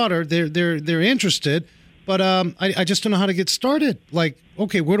son and daughter, they're interested, but I just don't know how to get started. Like,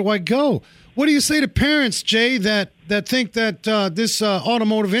 okay, where do I go? What do you say to parents, Jay, that think that this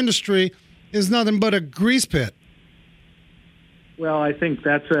automotive industry is nothing but a grease pit? Well, I think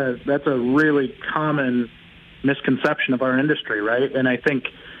that's a really common misconception of our industry, right? And I think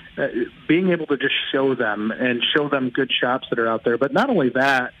being able to just show them good shops that are out there, but not only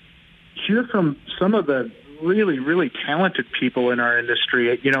that, hear from some of the really, really talented people in our industry.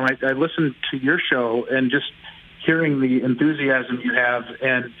 I listened to your show and just hearing the enthusiasm you have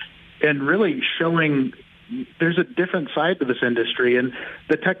and really showing there's a different side to this industry and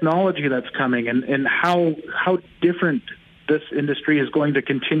the technology that's coming and how different this industry is going to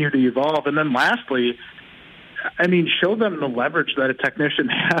continue to evolve. And then lastly, show them the leverage that a technician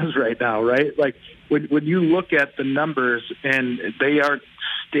has right now, right? Like when you look at the numbers and they are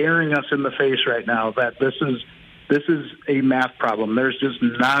staring us in the face right now that this is a math problem. There's just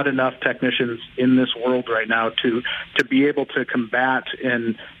not enough technicians in this world right now to be able to combat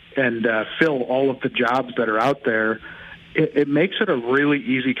and fill all of the jobs that are out there. It makes it a really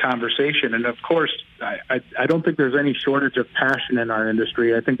easy conversation. And of course, I don't think there's any shortage of passion in our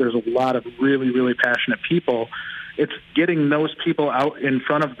industry. I think there's a lot of really, really passionate people. It's getting those people out in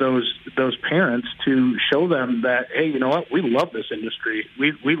front of those parents to show them that, hey, you know what? We love this industry.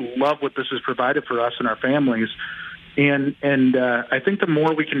 We love what this has provided for us and our families. And I think the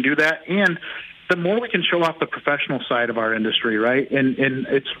more we can do that, and the more we can show off the professional side of our industry, right? And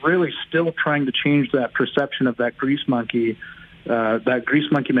it's really still trying to change that perception of that grease monkey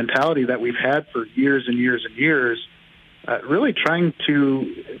mentality that we've had for years and years and years. Really trying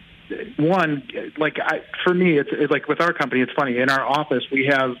to, for me, it's like with our company, it's funny. In our office, we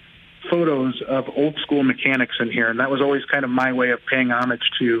have photos of old school mechanics in here, and that was always kind of my way of paying homage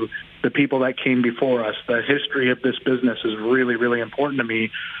to the people that came before us. The history of this business is really, really important to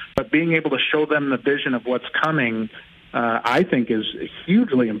me. But being able to show them the vision of what's coming, I think is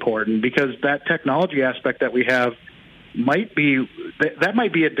hugely important because that technology aspect that we have might be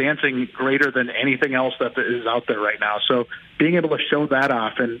advancing greater than anything else that is out there right now. So being able to show that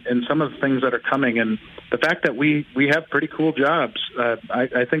off and some of the things that are coming and the fact that we have pretty cool jobs,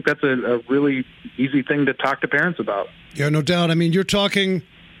 I think that's a really easy thing to talk to parents about. Yeah, no doubt. You're talking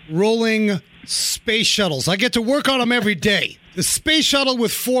rolling space shuttles. I get to work on them every day. The space shuttle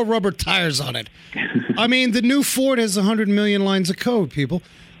with 4 rubber tires on it. The new Ford has 100 million lines of code, people.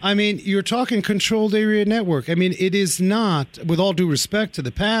 You're talking controlled area network. It is not, with all due respect to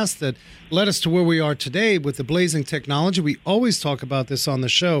the past that led us to where we are today with the blazing technology. We always talk about this on the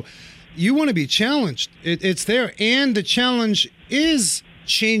show. You want to be challenged. It's there. And the challenge is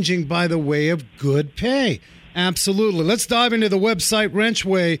changing by the way of good pay. Absolutely. Let's dive into the website,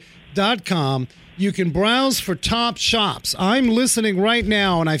 wrenchway.com. You can browse for top shops. I'm listening right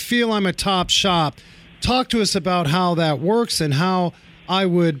now, and I feel I'm a top shop. Talk to us about how that works and how I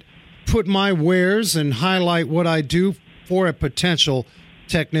would put my wares and highlight what I do for a potential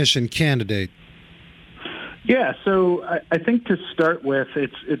technician candidate. Yeah, so I think to start with,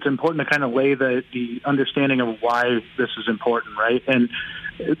 it's important to kind of lay the understanding of why this is important, right? And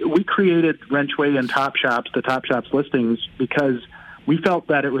we created Wrenchway and Top Shops, the Top Shops listings, because we felt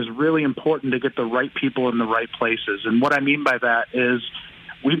that it was really important to get the right people in the right places. And what I mean by that is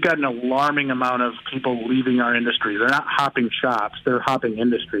we've got an alarming amount of people leaving our industry. They're not hopping shops, they're hopping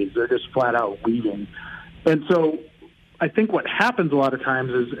industries. They're just flat out leaving. And so I think what happens a lot of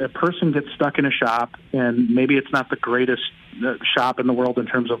times is a person gets stuck in a shop, and maybe it's not the greatest shop in the world in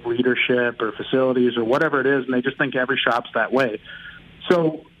terms of leadership or facilities or whatever it is, and they just think every shop's that way.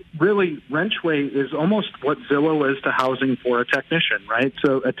 So really, Wrenchway is almost what Zillow is to housing for a technician, right?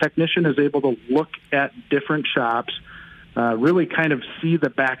 So a technician is able to look at different shops, really kind of see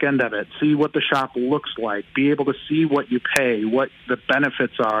the back end of it, see what the shop looks like, be able to see what you pay, what the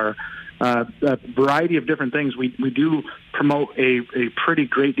benefits are, a variety of different things. We do promote a pretty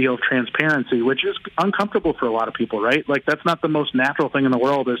great deal of transparency, which is uncomfortable for a lot of people, right? Like, that's not the most natural thing in the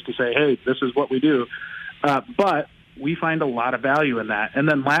world, is to say, hey, this is what we do. But we find a lot of value in that. And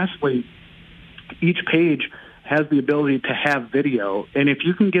then lastly, each page has the ability to have video. And if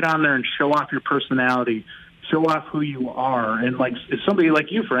you can get on there and show off your personality, show off who you are, and like somebody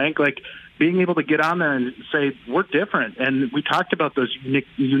like you, Frank, like being able to get on there and say, we're different. And we talked about those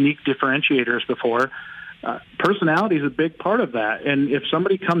unique differentiators before. Personality is a big part of that. And if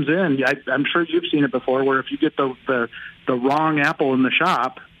somebody comes in, I'm sure you've seen it before, where if you get the wrong apple in the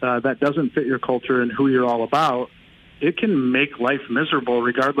shop that doesn't fit your culture and who you're all about, it can make life miserable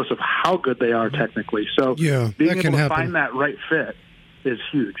regardless of how good they are technically. So being able to find that right fit is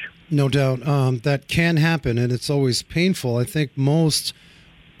huge. No doubt. That can happen, and it's always painful. I think most,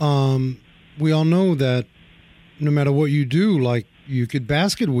 we all know that no matter what you do, like you could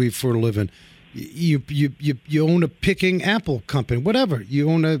basket weave for a living. You own a picking apple company, whatever. You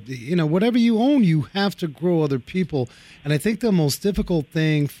own whatever you own, you have to grow other people. And I think the most difficult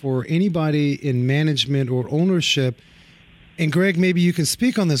thing for anybody in management or ownership, and Greg, maybe you can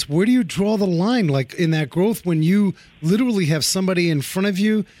speak on this, where do you draw the line, like in that growth, when you literally have somebody in front of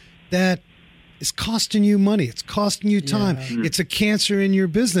you that is costing you money, it's costing you time, it's a cancer in your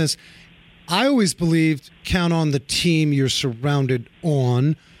business? I always believed count on the team you're surrounded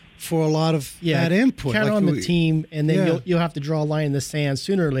on for a lot of that input. Count on the team, and then you'll have to draw a line in the sand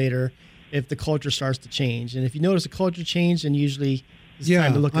sooner or later if the culture starts to change. And if you notice a culture change, then usually it's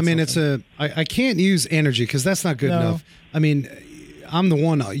time to look at something. I can't use energy because that's not good enough. I mean, I'm the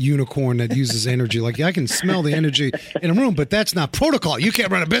one unicorn that uses energy. Like, I can smell the energy in a room, but that's not protocol. You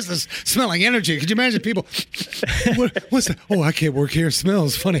can't run a business smelling energy. Could you imagine people? What's that? Oh, I can't work here. It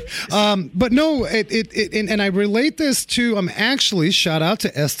smells funny. But no, and I relate this to. I'm actually shout out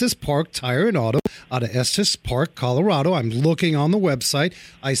to Estes Park Tire and Auto out of Estes Park, Colorado. I'm looking on the website.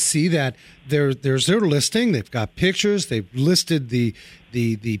 I see that there's their listing. They've got pictures. They've listed the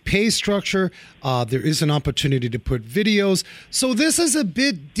pay structure. There is an opportunity to put videos. So this is a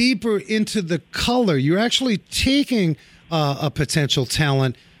bit deeper into the color. You're actually taking a potential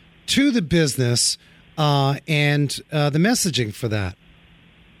talent to the business and the messaging for that.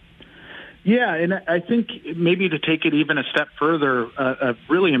 Yeah, and I think maybe to take it even a step further, a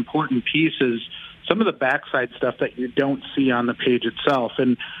really important piece is some of the backside stuff that you don't see on the page itself.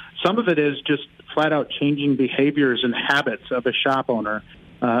 And some of it is just flat out changing behaviors and habits of a shop owner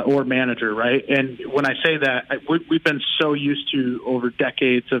or manager, right? And when I say that, we've been so used to over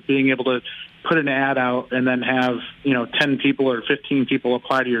decades of being able to put an ad out and then have 10 people or 15 people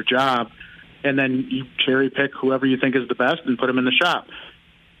apply to your job, and then you cherry pick whoever you think is the best and put them in the shop.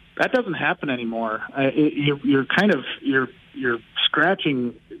 That doesn't happen anymore. You're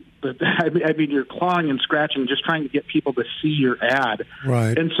scratching. You're clawing and scratching, just trying to get people to see your ad.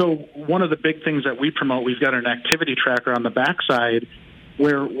 Right. And so one of the big things that we promote, we've got an activity tracker on the backside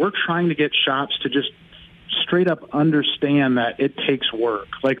where we're trying to get shops to just straight up understand that it takes work.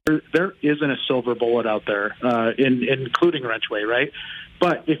 Like there isn't a silver bullet out there, including Wrenchway, right?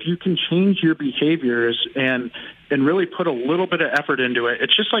 But if you can change your behaviors and really put a little bit of effort into it,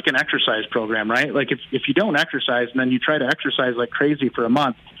 it's just like an exercise program, right? Like if you don't exercise and then you try to exercise like crazy for a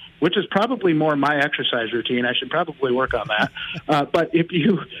month, which is probably more my exercise routine. I should probably work on that. But if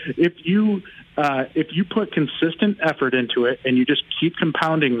you put consistent effort into it and you just keep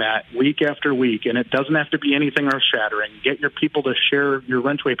compounding that week after week, and it doesn't have to be anything earth-shattering, get your people to share your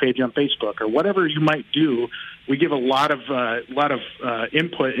Wrenchway page on Facebook or whatever you might do. We give a lot of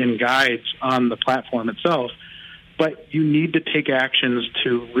input and guides on the platform itself. But you need to take actions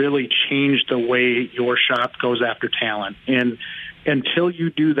to really change the way your shop goes after talent. And until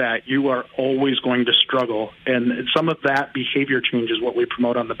you do that, you are always going to struggle. And some of that behavior change is what we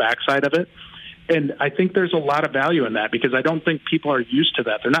promote on the backside of it. And I think there's a lot of value in that because I don't think people are used to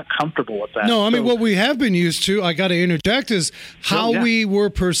that. They're not comfortable with that. No, I mean, what we have been used to, I got to interject, is how we were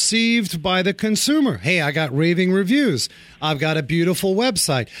perceived by the consumer. Hey, I got raving reviews. I've got a beautiful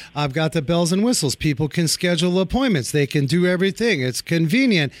website. I've got the bells and whistles. People can schedule appointments. They can do everything. It's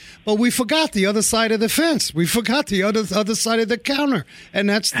convenient. But we forgot the other side of the fence. We forgot the other side of the counter. And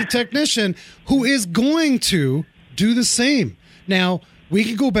that's the technician who is going to do the same. Now, we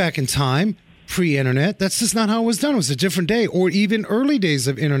can go back in time. Pre-internet, that's just not how it was done. It was a different day, or even early days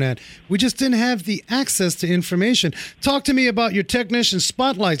of internet. We just didn't have the access to information. Talk to me about your Technician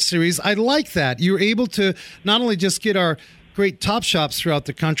Spotlight series. I like that. You're able to not only just get our great top shops throughout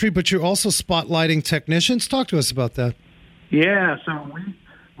the country, but you're also spotlighting technicians. Talk to us about that. Yeah, so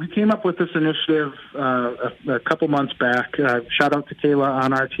we came up with this initiative a couple months back. Shout out to Kayla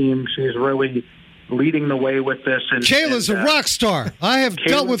on our team. She's really leading the way with this. And Kayla's a rock star. I have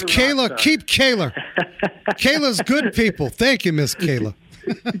dealt with Kayla. Keep Kayla. Kayla's good people. Thank you, Miss Kayla.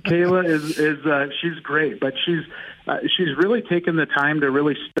 Kayla is she's great, but she's really taken the time to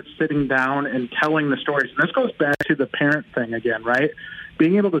really sitting down and telling the stories. And this goes back to the parent thing again, right?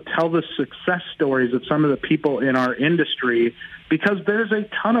 Being able to tell the success stories of some of the people in our industry, because there's a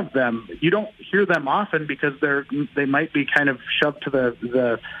ton of them. You don't hear them often because they might be kind of shoved to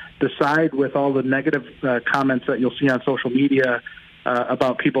the side with all the negative comments that you'll see on social media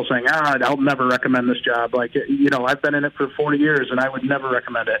about people saying, I'll never recommend this job. Like, I've been in it for 40 years and I would never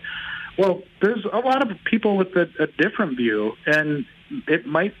recommend it. Well, there's a lot of people with a different view, and it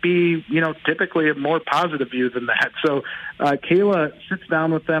might be, typically a more positive view than that. So Kayla sits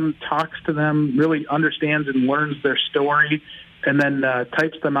down with them, talks to them, really understands and learns their story, and then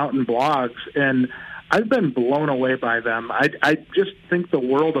types them out in blogs. And I've been blown away by them. I just think the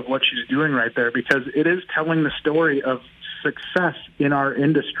world of what she's doing right there, because it is telling the story of success in our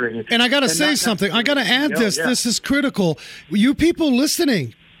industry. And I got to say something. I got to add this. Yeah. This is critical. You people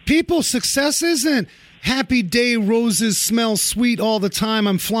listening, success isn't happy day, roses smell sweet all the time,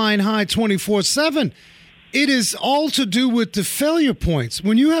 I'm flying high 24/7. It is all to do with the failure points.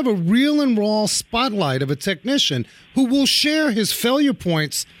 When you have a real and raw spotlight of a technician who will share his failure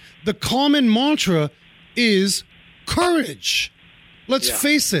points, the common mantra is courage. Let's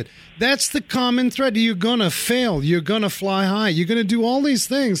face it. That's the common thread. You're going to fail. You're going to fly high. You're going to do all these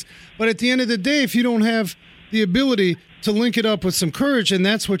things. But at the end of the day, if you don't have the ability to link it up with some courage, and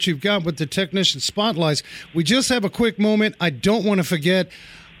that's what you've got with the Technician Spotlights. We just have a quick moment. I don't want to forget.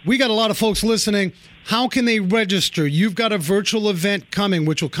 We got a lot of folks listening. How can they register? You've got a virtual event coming,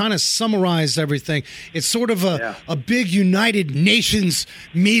 which will kind of summarize everything. It's sort of a big United Nations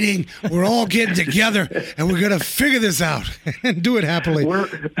meeting. We're all getting together, and we're going to figure this out and do it happily.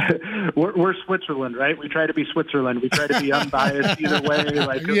 We're Switzerland, right? We try to be Switzerland. We try to be unbiased either way,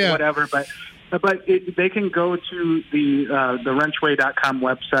 whatever. But they can go to the wrenchway.com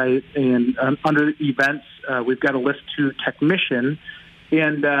website, and under events, we've got a list to technician.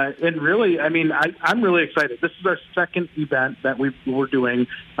 And really, I mean, I'm really excited. This is our second event that we're doing.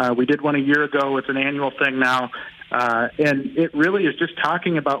 We did one a year ago. It's an annual thing now. And it really is just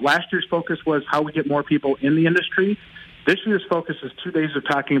talking about, last year's focus was how we get more people in the industry. This year's focus is 2 days of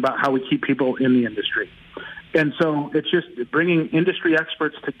talking about how we keep people in the industry. And so it's just bringing industry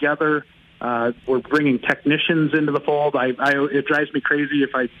experts together. We're bringing technicians into the fold. It drives me crazy if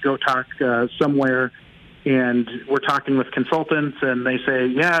I go talk somewhere and we're talking with consultants and they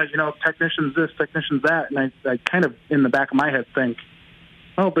say, technicians this, technicians that. And I kind of, in the back of my head, think,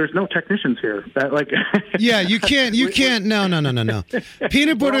 there's no technicians here. You can't. No.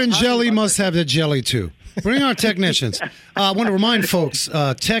 Peanut butter and jelly must have the jelly too. Bring our technicians. I want to remind folks,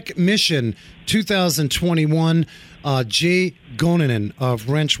 Tech Mission 2021, Jay Goninen of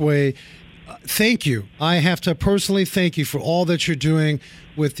Wrenchway. Thank you. I have to personally thank you for all that you're doing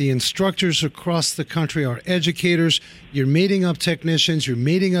with the instructors across the country, our educators. You're mating up technicians. You're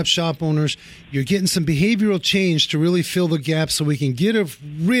mating up shop owners. You're getting some behavioral change to really fill the gap so we can get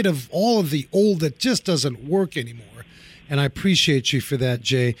rid of all of the old that just doesn't work anymore. And I appreciate you for that,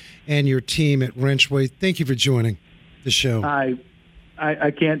 Jay, and your team at Wrenchway. Thank you for joining the show.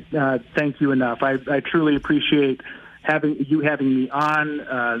 I can't thank you enough. I truly appreciate having me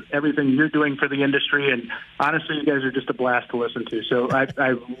on, everything you're doing for the industry, and honestly, you guys are just a blast to listen to. So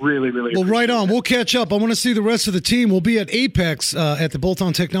I really well, right on. We'll catch up. I want to see the rest of the team. We'll be at Apex at the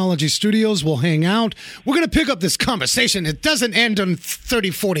Bolt-On Technology Studios. We'll hang out. We're going to pick up this conversation. It doesn't end in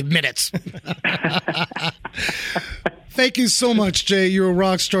 30, 40 minutes. Thank you so much, Jay. You're a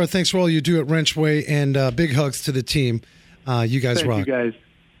rock star. Thanks for all you do at Wrenchway, and big hugs to the team. You guys rock. Thank you, guys.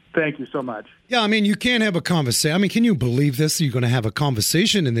 Thank you so much. Yeah, I mean, you can't have a conversation. I mean, can you believe this? You're going to have a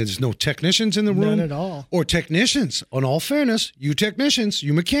conversation and there's no technicians in the room? None at all. Or technicians. In all fairness, you technicians,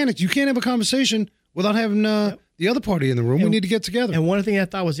 you mechanics, you can't have a conversation without having the other party in the room. We need to get together. And one thing I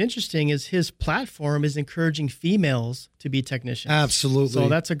thought was interesting is his platform is encouraging females to be technicians. Absolutely. So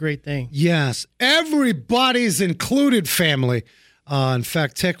that's a great thing. Yes. Everybody's included, family. In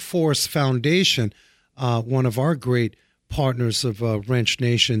fact, Tech Force Foundation, one of our great partners of Wrench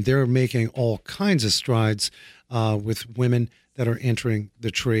Nation, they're making all kinds of strides with women that are entering the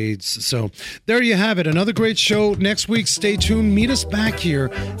trades. So there you have it. Another great show next week. Stay tuned. Meet us back here.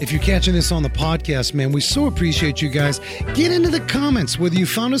 If you're catching this on the podcast, man, we so appreciate you guys. Get into the comments, whether you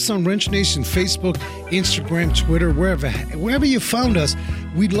found us on Wrench Nation, Facebook, Instagram, Twitter, wherever you found us.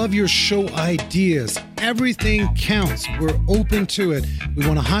 We'd love your show ideas. Everything counts. We're open to it. We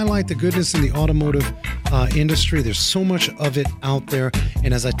want to highlight the goodness in the automotive industry. There's so much of it out there.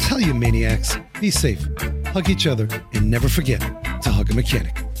 And as I tell you, maniacs, be safe, hug each other, and never forget to hug a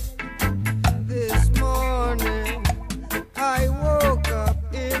mechanic.